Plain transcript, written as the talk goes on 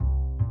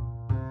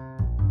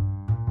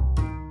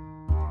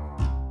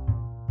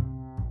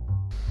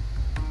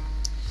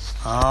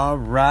All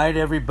right,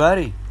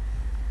 everybody.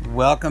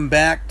 Welcome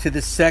back to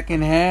the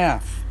second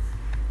half.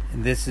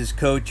 And this is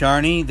Coach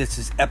Arnie. This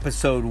is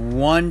episode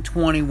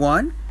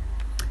 121.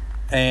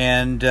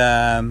 And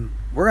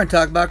we're going to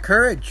talk about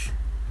courage.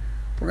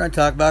 We've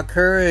talked about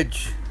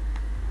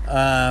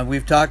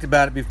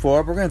it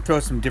before. We're going to throw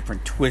some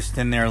different twists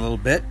in there a little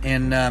bit.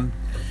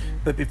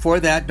 But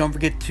before that, don't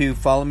forget to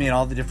follow me on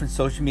all the different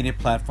social media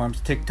platforms.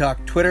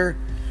 TikTok, Twitter,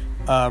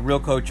 Real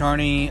Coach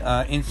Arnie,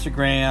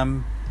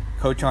 Instagram,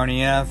 Coach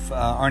Arnie F,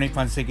 Arnie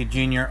Fonseca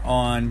Jr.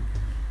 on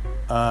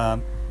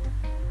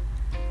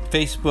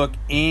Facebook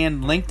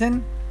and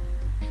LinkedIn.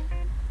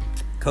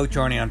 Coach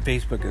Arnie on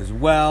Facebook as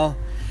well.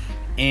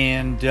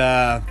 And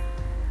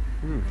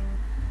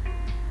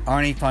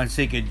Arnie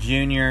Fonseca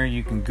Jr.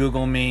 You can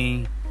Google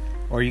me,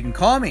 or you can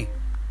call me,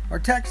 or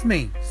text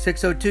me,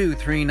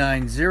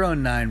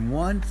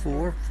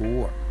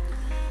 602-390-9144.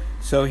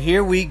 So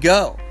here we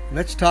go.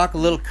 Let's talk a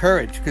little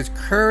courage, because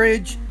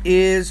courage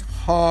is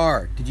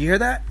hard. Did you hear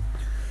that?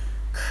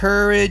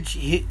 Courage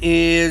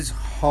is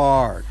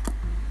hard.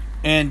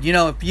 And you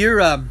know, if you're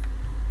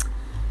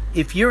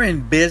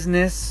in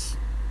business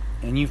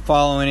and you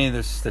follow any of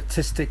the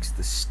statistics,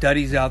 the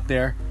studies out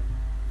there,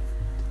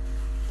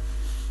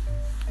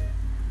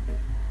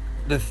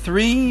 the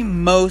three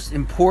most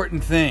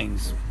important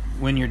things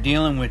when you're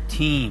dealing with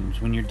teams,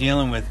 when you're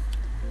dealing with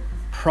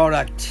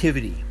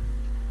productivity,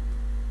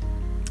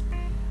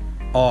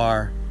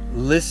 are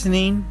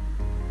listening,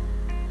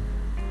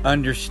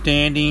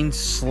 understanding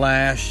 /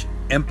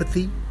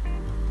 empathy,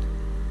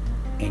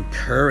 and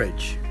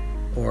courage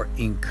or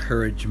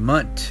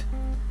encouragement.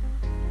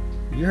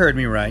 You heard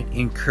me right,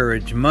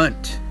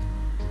 encouragement.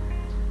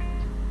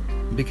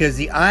 Because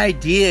the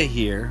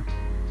idea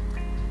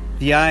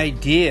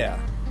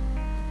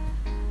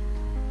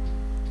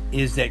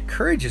is that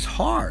courage is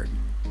hard.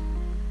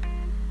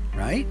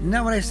 Right? Isn't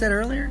that what I said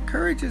earlier?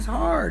 Courage is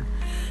hard.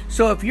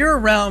 So if you're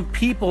around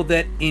people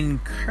that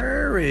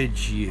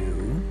encourage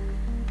you,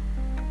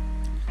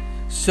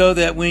 so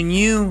that when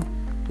you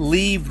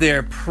leave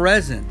their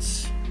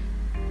presence,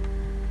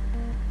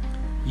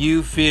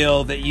 you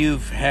feel that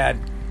you've had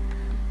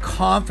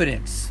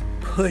confidence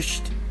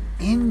pushed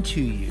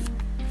into you.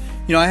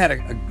 You know, I have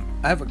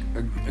a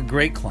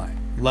great client,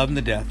 love him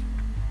to death,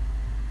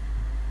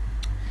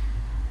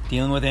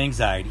 dealing with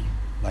anxiety,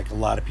 like a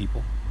lot of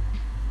people.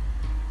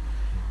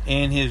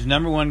 And his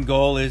number one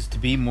goal is to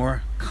be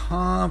more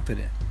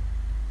confident.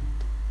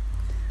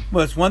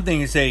 Well, it's one thing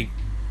to say,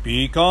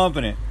 be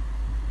confident.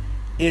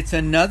 It's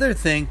another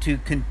thing to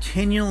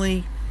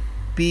continually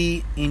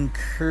be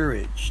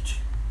encouraged.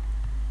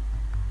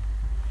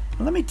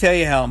 And let me tell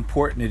you how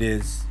important it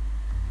is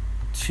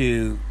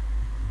to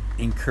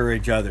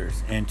encourage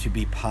others and to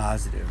be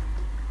positive.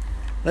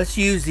 Let's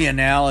use the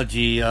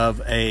analogy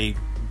of a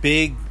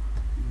big,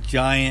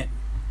 giant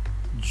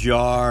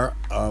jar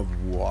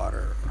of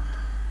water.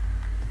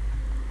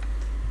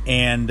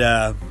 And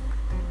I'm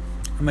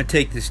going to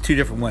take this two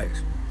different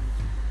ways.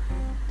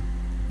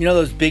 You know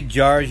those big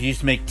jars you used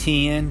to make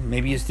tea in?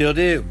 Maybe you still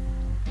do.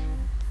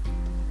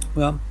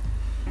 Well,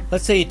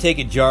 let's say you take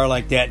a jar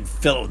like that and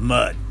fill it with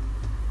mud.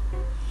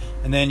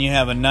 And then you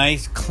have a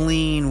nice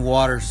clean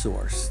water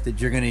source that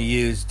you're going to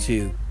use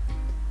to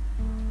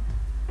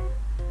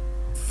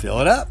fill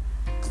it up,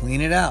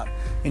 clean it out.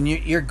 And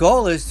your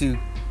goal is to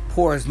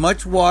pour as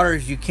much water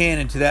as you can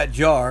into that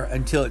jar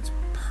until it's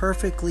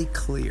perfectly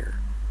clear.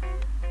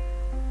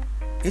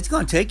 It's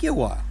going to take you a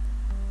while.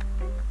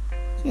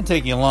 It's going to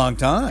take you a long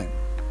time.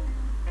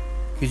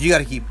 Because you got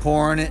to keep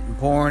pouring it and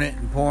pouring it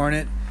and pouring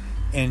it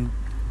and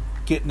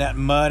getting that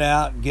mud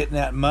out, getting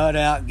that mud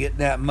out, getting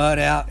that mud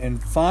out.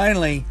 And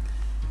finally,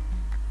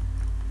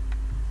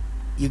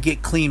 you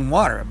get clean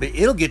water. But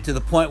it'll get to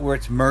the point where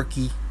it's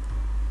murky,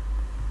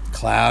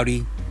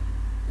 cloudy,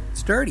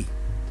 it's dirty.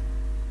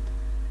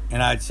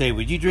 And I'd say,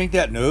 would you drink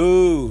that?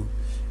 No.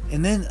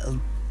 And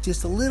then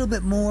just a little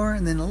bit more,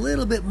 and then a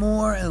little bit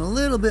more, and a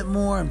little bit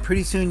more. And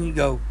pretty soon you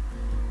go,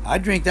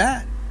 I'd drink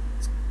that.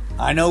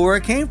 I know where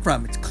it came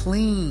from. It's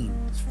clean.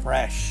 It's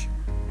fresh.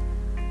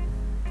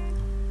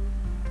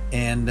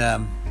 And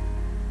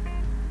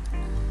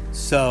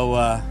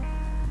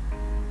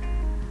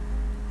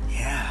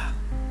yeah,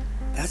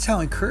 that's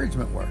how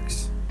encouragement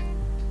works.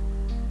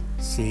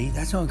 See,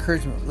 that's how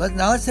encouragement works.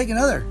 Now let's take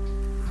another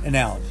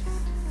analogy.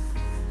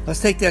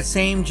 Let's take that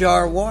same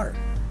jar of water,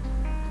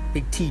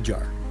 big tea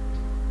jar,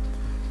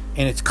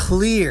 and it's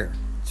clear,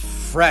 it's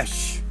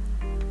fresh,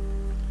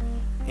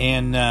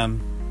 and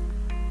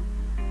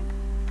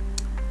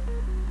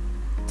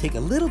take a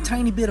little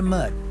tiny bit of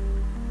mud,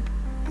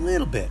 a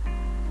little bit.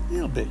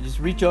 Just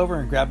reach over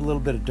and grab a little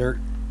bit of dirt,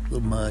 a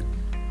little mud,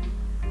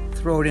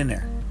 throw it in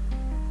there.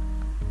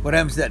 What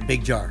happens to that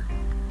big jar?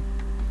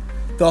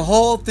 The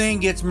whole thing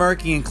gets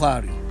murky and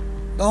cloudy.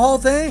 The whole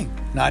thing.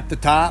 Not the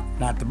top,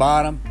 not the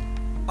bottom,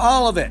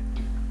 all of it.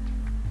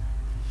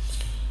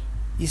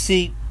 You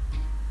see,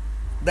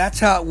 that's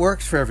how it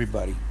works for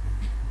everybody.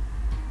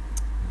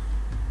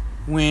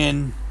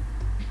 When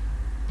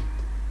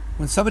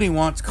somebody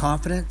wants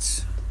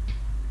confidence,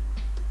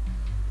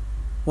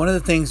 one of the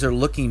things they're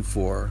looking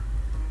for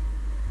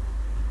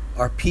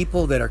are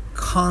people that are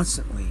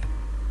constantly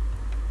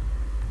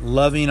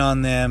loving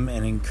on them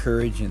and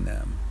encouraging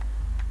them.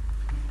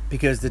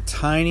 Because the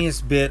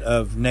tiniest bit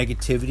of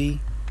negativity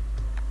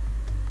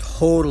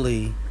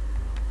totally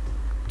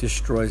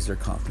destroys their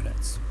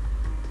confidence.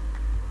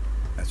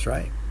 That's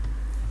right.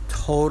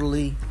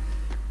 Totally.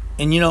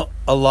 And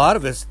a lot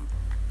of us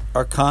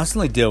are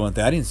constantly dealing with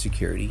that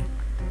insecurity.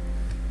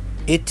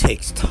 It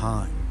takes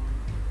time.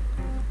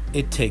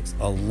 It takes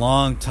a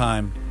long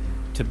time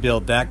to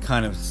build that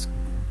kind of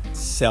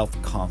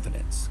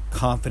self-confidence.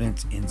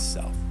 Confidence in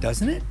self,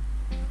 doesn't it?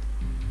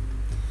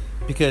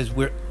 Because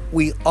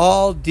we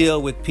all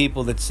deal with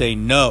people that say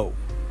no,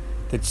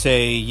 that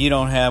say you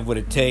don't have what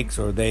it takes,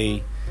 or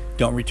they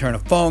don't return a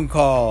phone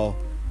call.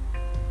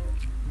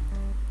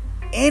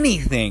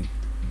 Anything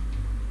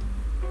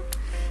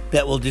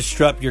that will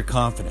disrupt your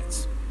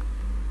confidence.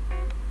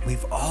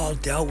 We've all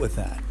dealt with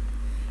that.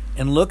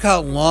 And look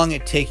how long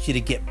it takes you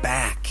to get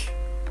back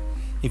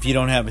if you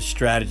don't have a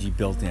strategy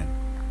built in.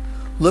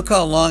 Look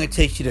how long it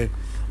takes you to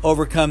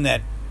overcome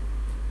that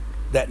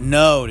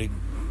no,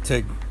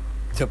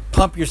 to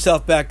pump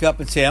yourself back up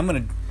and say, I'm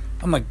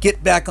gonna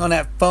get back on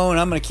that phone.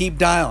 I'm gonna keep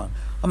dialing.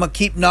 I'm gonna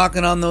keep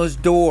knocking on those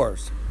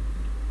doors.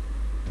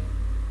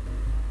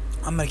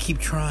 I'm gonna keep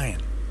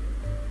trying.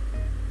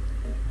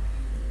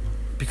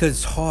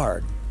 Because it's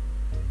hard.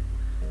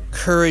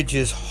 Courage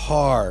is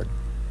hard.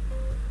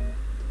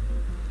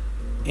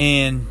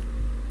 And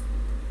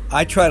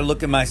I try to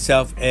look at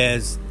myself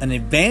as an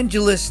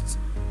evangelist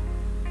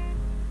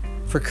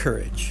for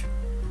courage.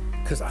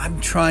 Because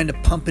I'm trying to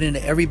pump it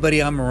into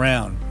everybody I'm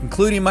around,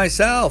 including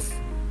myself.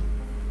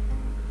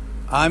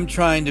 I'm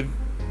trying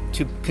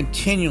to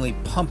continually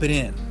pump it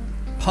in,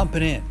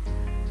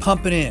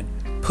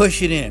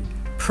 push it in,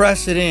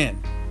 press it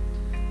in.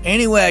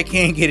 Any way I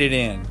can get it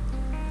in.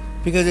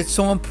 Because it's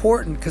so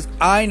important, because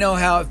I know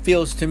how it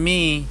feels to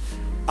me.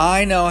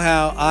 I know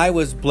how I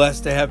was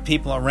blessed to have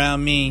people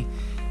around me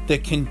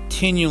that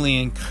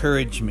continually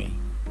encourage me.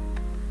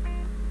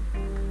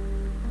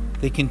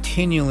 They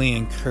continually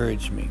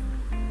encourage me.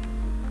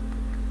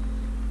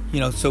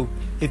 So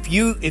if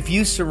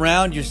you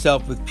surround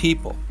yourself with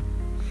people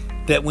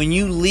that when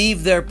you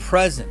leave their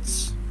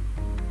presence,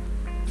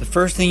 the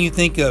first thing you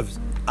think of is,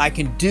 I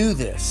can do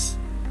this.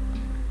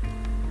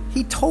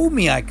 He told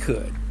me I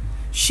could.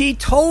 She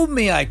told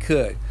me I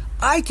could.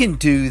 I can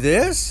do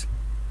this.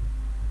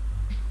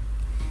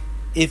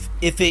 If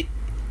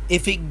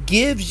it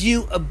gives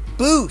you a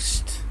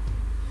boost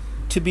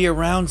to be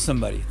around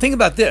somebody. Think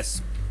about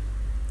this.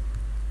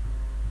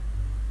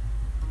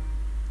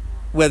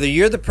 Whether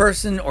you're the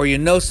person or you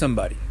know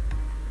somebody,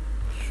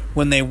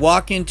 when they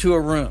walk into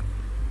a room,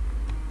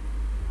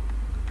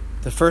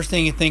 the first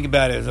thing you think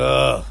about is,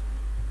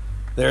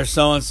 there's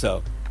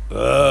so-and-so.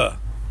 They're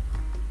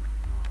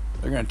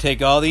going to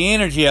take all the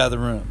energy out of the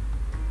room.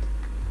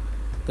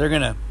 They're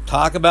going to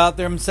talk about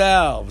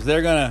themselves.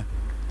 They're going to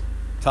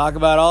talk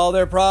about all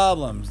their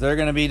problems. They're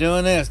going to be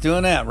doing this,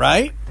 doing that,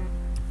 right?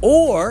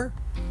 Or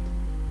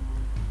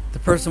the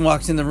person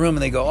walks in the room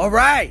and they go, all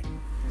right,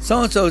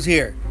 so-and-so's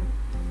here.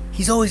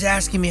 He's always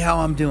asking me how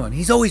I'm doing.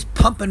 He's always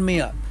pumping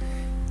me up.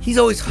 He's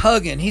always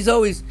hugging. He's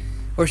always,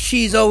 or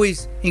she's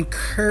always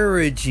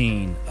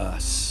encouraging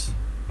us.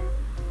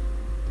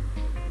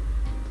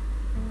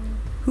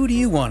 Who do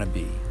you want to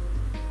be?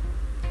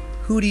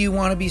 Who do you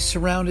want to be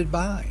surrounded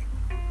by?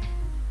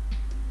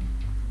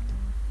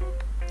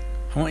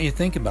 I want you to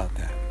think about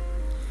that.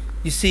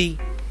 You see,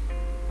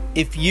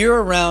 if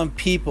you're around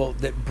people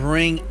that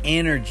bring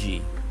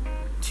energy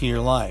to your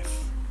life,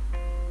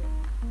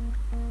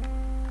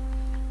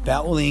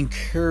 that will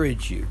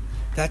encourage you.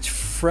 That's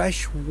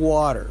fresh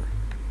water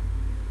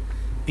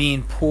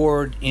being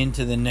poured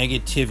into the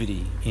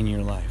negativity in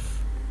your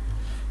life.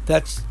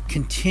 That's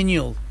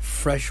continual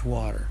fresh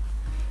water.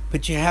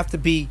 But you have to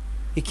be,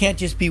 it can't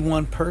just be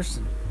one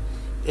person.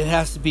 It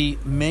has to be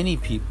many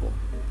people.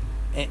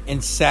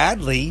 And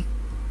sadly,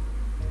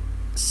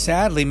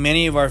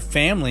 many of our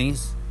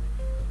families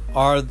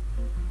are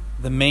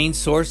the main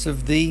source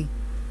of the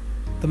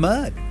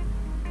mud.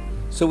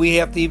 So we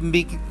have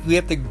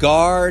to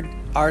guard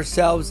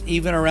ourselves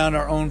even around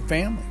our own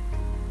family.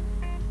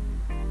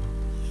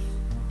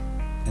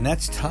 And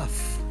that's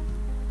tough.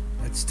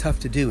 That's tough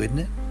to do, isn't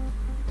it?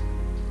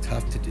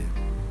 Tough to do.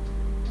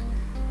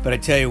 But I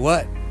tell you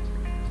what,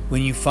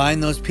 when you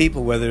find those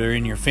people, whether they're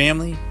in your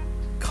family,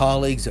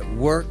 colleagues at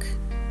work,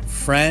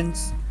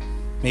 friends,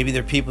 maybe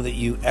they're people that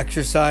you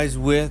exercise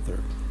with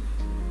or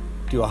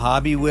do a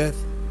hobby with,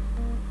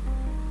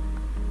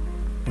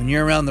 when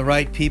you're around the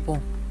right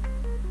people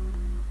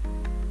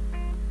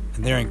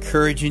and they're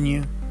encouraging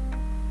you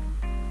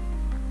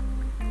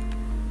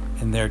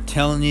and they're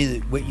telling you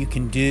that what you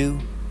can do,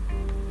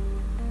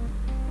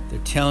 they're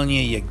telling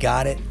you you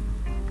got it,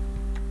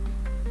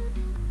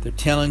 they're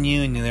telling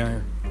you and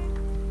they're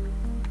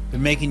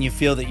making you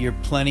feel that you're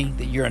plenty,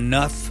 that you're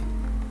enough,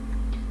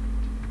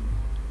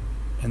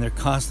 and they're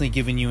constantly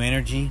giving you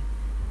energy,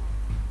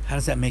 how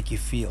does that make you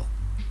feel?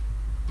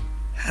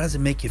 How does it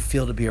make you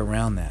feel to be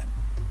around that?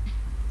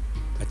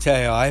 I tell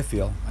you how I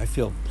feel. I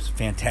feel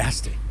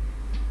fantastic.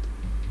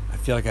 I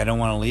feel like I don't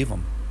want to leave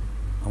them.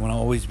 I want to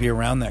always be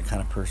around that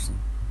kind of person.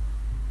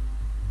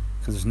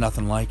 Because there's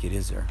nothing like it,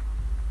 is there?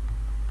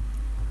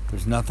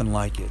 There's nothing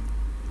like it.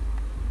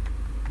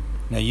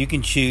 Now you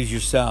can choose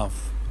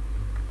yourself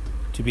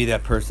to be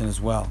that person as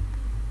well.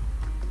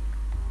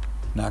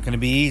 Not going to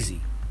be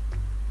easy.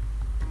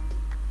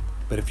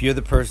 But if you're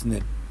the person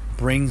that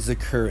brings the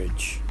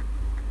courage,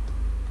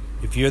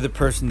 if you're the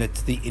person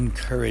that's the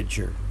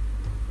encourager,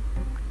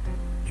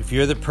 if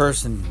you're the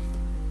person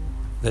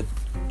that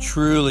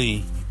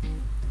truly,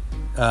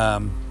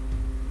 if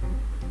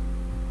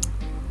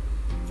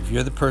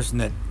you're the person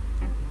that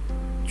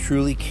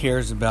truly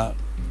cares about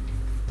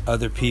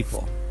other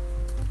people,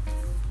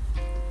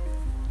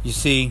 you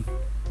see,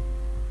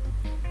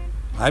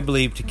 I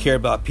believe to care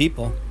about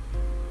people,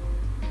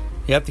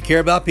 you have to care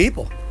about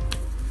people.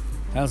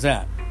 How's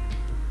that?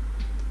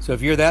 So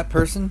if you're that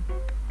person,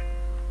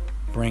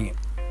 bring it.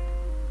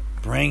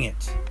 Bring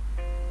it.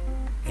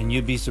 And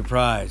you'd be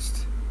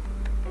surprised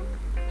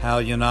how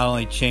you'll not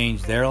only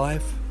change their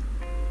life,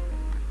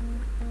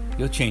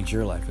 you'll change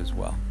your life as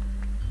well.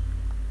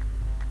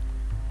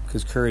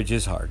 Because courage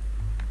is hard.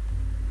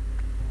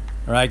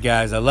 All right,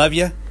 guys, I love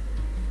you.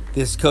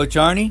 This is Coach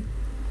Arnie.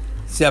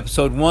 It's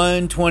episode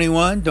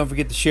 121. Don't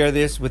forget to share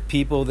this with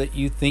people that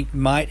you think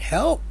might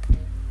help.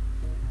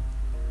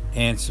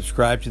 And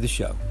subscribe to the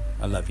show.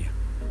 I love you.